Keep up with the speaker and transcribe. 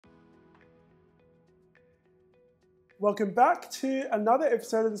Welcome back to another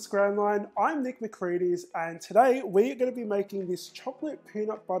episode of the Scran line. I'm Nick McCreadys, and today we are going to be making this chocolate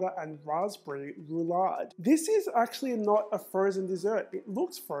peanut butter and raspberry roulade. This is actually not a frozen dessert. It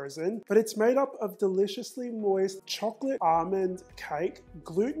looks frozen, but it's made up of deliciously moist chocolate almond cake,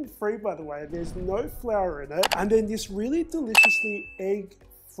 gluten-free by the way, there's no flour in it, and then this really deliciously egg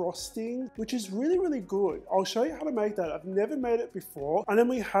frosting, which is really good. I'll show you how to make that. I've never made it before. And then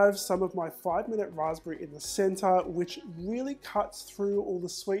we have some of my 5-minute raspberry in the center, which really cuts through all the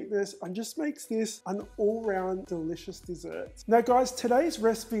sweetness and just makes this an all-round delicious dessert. Now guys, today's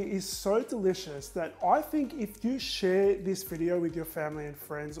recipe is so delicious that I think if you share this video with your family and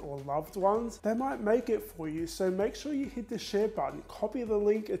friends or loved ones, they might make it for you. So make sure you hit the share button, copy the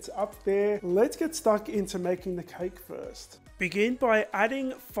link, it's up there. Let's get stuck into making the cake first. Begin by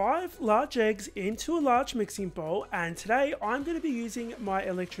adding 5 large eggs into a large mixing bowl, and today I'm going to be using my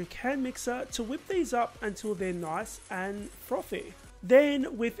electric hand mixer to whip these up until they're nice and frothy.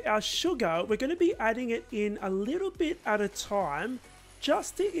 Then with our sugar, we're going to be adding it in a little bit at a time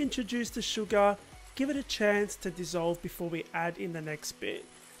just to introduce the sugar, give it a chance to dissolve before we add in the next bit.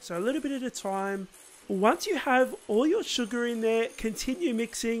 So a little bit at a time. Once you have all your sugar in there, continue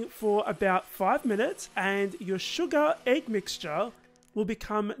mixing for about 5 minutes and your sugar egg mixture will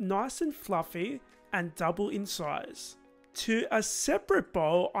become nice and fluffy and double in size. To a separate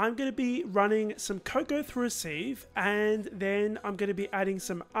bowl, I'm going to be running some cocoa through a sieve, and then I'm going to be adding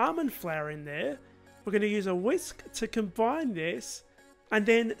some almond flour in there. We're going to use a whisk to combine this and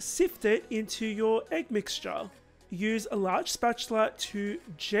then sift it into your egg mixture. Use a large spatula to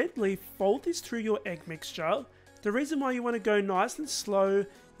gently fold this through your egg mixture. The reason why you want to go nice and slow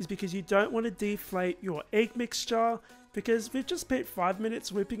is because you don't want to deflate your egg mixture, because we've just spent 5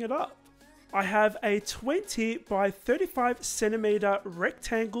 minutes whipping it up. I have a 20 by 35 centimeter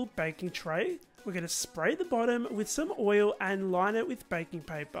rectangle baking tray. We're going to spray the bottom with some oil and line it with baking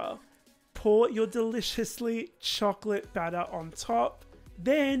paper. Pour your deliciously chocolate batter on top.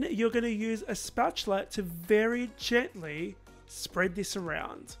 Then you're going to use a spatula to very gently spread this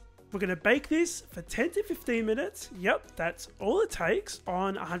around. We're going to bake this for 10 to 15 minutes. Yep, that's all it takes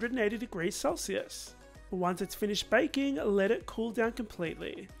on 180 degrees Celsius. Once it's finished baking, let it cool down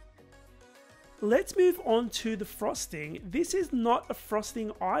completely. Let's move on to the frosting. This is not a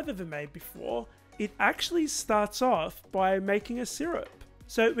frosting I've ever made before. It actually starts off by making a syrup.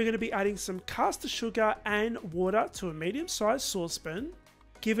 So we're going to be adding some caster sugar and water to a medium-sized saucepan.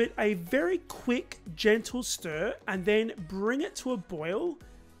 Give it a very quick, gentle stir and then bring it to a boil.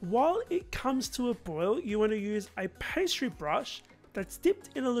 While it comes to a boil, you want to use a pastry brush that's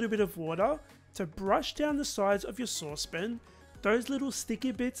dipped in a little bit of water to brush down the sides of your saucepan. Those little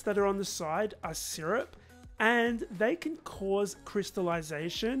sticky bits that are on the side are syrup, and they can cause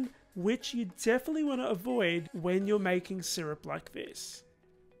crystallization, which you definitely want to avoid when you're making syrup like this.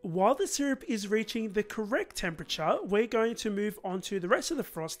 While the syrup is reaching the correct temperature, we're going to move on to the rest of the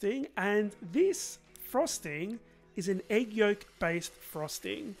frosting, and this frosting is an egg yolk based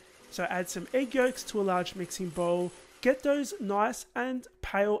frosting. So add some egg yolks to a large mixing bowl, get those nice and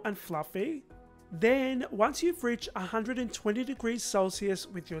pale and fluffy. Then once you've reached 120 degrees Celsius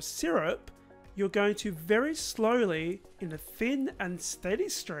with your syrup, you're going to very slowly, in a thin and steady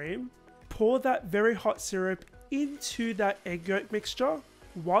stream, pour that very hot syrup into that egg yolk mixture.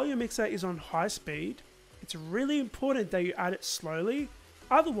 While your mixer is on high speed, it's really important that you add it slowly,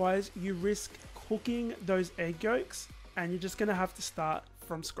 otherwise you risk cooking those egg yolks and you're just going to have to start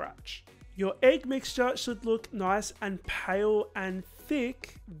from scratch. Your egg mixture should look nice and pale and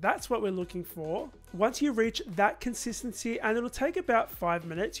thick. That's what we're looking for. Once you reach that consistency, and it'll take about 5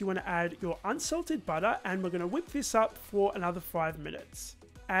 minutes, you want to add your unsalted butter, and we're going to whip this up for another 5 minutes.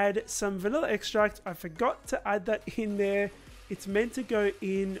 Add some vanilla extract. I forgot to add that in there. It's meant to go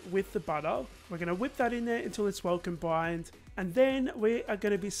in with the butter. We're going to whip that in there until it's well combined. And then we are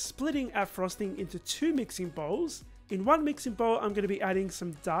going to be splitting our frosting into 2 mixing bowls. In one mixing bowl, I'm going to be adding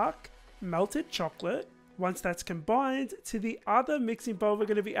some dark melted chocolate. Once that's combined, to the other mixing bowl, we're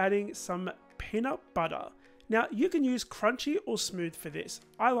going to be adding some peanut butter. Now, you can use crunchy or smooth for this.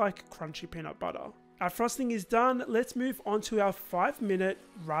 I like crunchy peanut butter. Our frosting is done. Let's move on to our 5-minute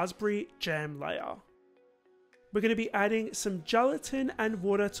raspberry jam layer. We're going to be adding some gelatin and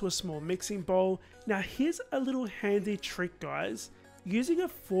water to a small mixing bowl. Now here's a little handy trick guys. Using a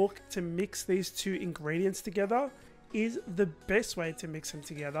fork to mix these 2 ingredients together is the best way to mix them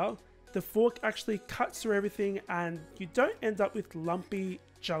together. The fork actually cuts through everything and you don't end up with lumpy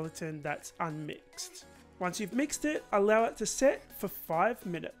gelatin that's unmixed. Once you've mixed it, allow it to set for 5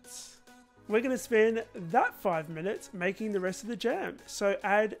 minutes. We're going to spend that 5 minutes making the rest of the jam. So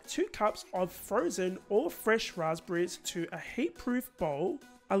add 2 cups of frozen or fresh raspberries to a heat-proof bowl,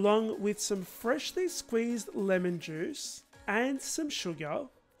 along with some freshly squeezed lemon juice and some sugar.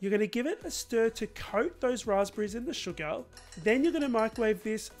 You're going to give it a stir to coat those raspberries in the sugar. Then you're going to microwave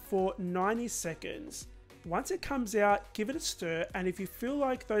this for 90 seconds. Once it comes out, give it a stir, and if you feel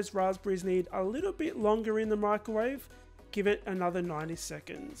like those raspberries need a little bit longer in the microwave, give it another 90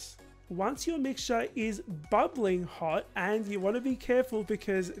 seconds. Once your mixture is bubbling hot, and you want to be careful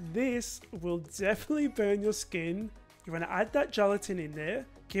because this will definitely burn your skin, you want to add that gelatin in there,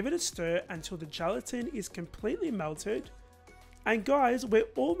 give it a stir until the gelatin is completely melted. And guys, we're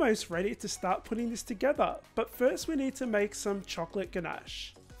almost ready to start putting this together, but first we need to make some chocolate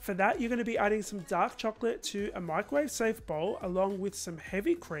ganache. For that, you're going to be adding some dark chocolate to a microwave safe bowl along with some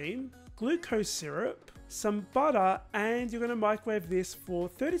heavy cream, glucose syrup, some butter, and you're going to microwave this for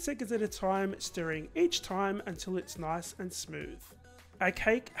 30 seconds at a time, stirring each time until it's nice and smooth. Our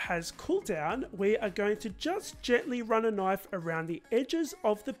cake has cooled down. We are going to just gently run a knife around the edges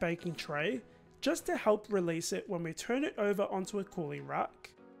of the baking tray just to help release it when we turn it over onto a cooling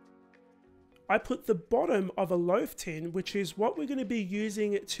rack. I put the bottom of a loaf tin, which is what we're going to be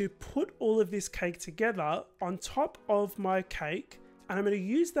using to put all of this cake together, on top of my cake, and I'm going to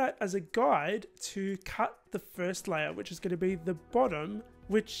use that as a guide to cut the first layer, which is going to be the bottom,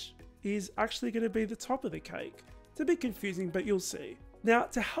 which is actually going to be the top of the cake. It's a bit confusing, but you'll see. Now,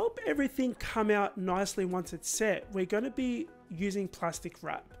 to help everything come out nicely once it's set, we're going to be using plastic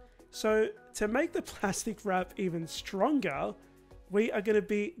wrap. So to make the plastic wrap even stronger, we are going to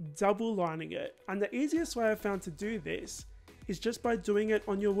be double lining it, and the easiest way I found to do this is just by doing it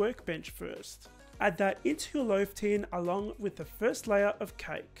on your workbench first. Add that into your loaf tin along with the first layer of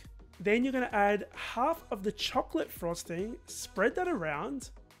cake. Then you're going to add half of the chocolate frosting, spread that around.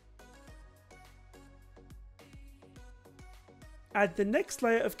 Add the next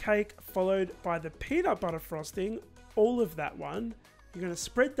layer of cake followed by the peanut butter frosting, all of that one. You're going to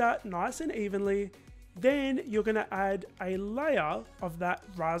spread that nice and evenly. Then you're going to add a layer of that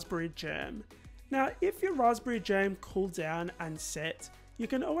raspberry jam. Now, if your raspberry jam cooled down and set, you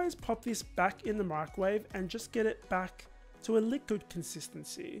can always pop this back in the microwave and just get it back to a liquid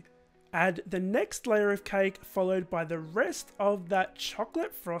consistency. Add the next layer of cake followed by the rest of that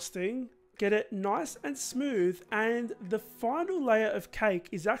chocolate frosting. Get it nice and smooth, and the final layer of cake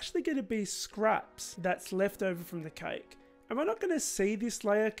is actually going to be scraps that's left over from the cake. And we're not going to see this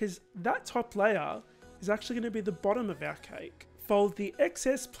layer because that top layer is actually going to be the bottom of our cake. Fold the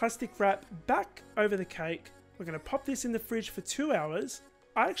excess plastic wrap back over the cake. We're going to pop this in the fridge for 2 hours.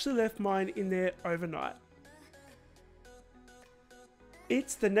 I actually left mine in there overnight.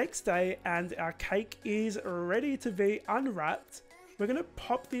 It's the next day and our cake is ready to be unwrapped. We're going to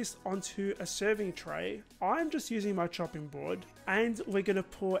pop this onto a serving tray. I'm just using my chopping board, and we're going to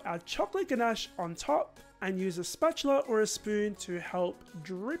pour our chocolate ganache on top and use a spatula or a spoon to help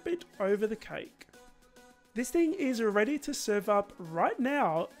drip it over the cake. This thing is ready to serve up right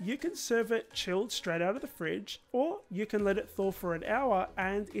now. You can serve it chilled straight out of the fridge, or you can let it thaw for an hour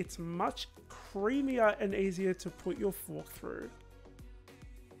and it's much creamier and easier to put your fork through.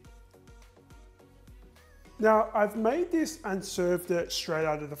 Now, I've made this and served it straight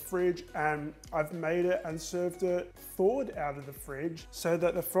out of the fridge, and I've made it and served it thawed out of the fridge so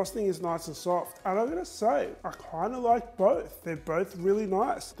that the frosting is nice and soft. And I'm gonna say, I kind of like both. They're both really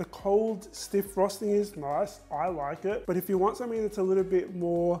nice. The cold, stiff frosting is nice. I like it. But if you want something that's a little bit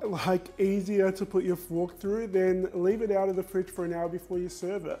more like easier to put your fork through, then leave it out of the fridge for an hour before you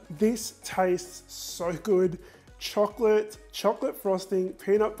serve it. This tastes so good. Chocolate frosting,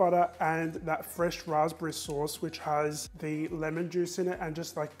 peanut butter, and that fresh raspberry sauce, which has the lemon juice in it and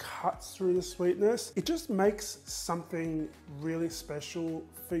just like cuts through the sweetness. It just makes something really special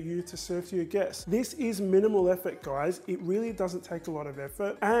for you to serve to your guests. This is minimal effort, guys. It really doesn't take a lot of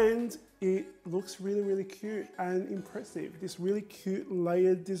effort, and it looks really, really cute and impressive. This really cute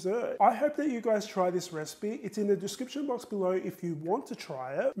layered dessert. I hope that you guys try this recipe. It's in the description box below if you want to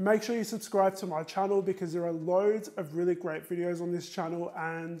try it. Make sure you subscribe to my channel because there are loads of really great videos on this channel,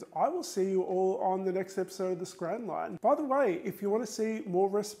 and I will see you all on the next episode of the Scran line. By the way, if you want to see more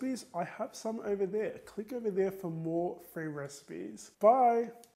recipes, I have some over there. Click over there for more free recipes. Bye.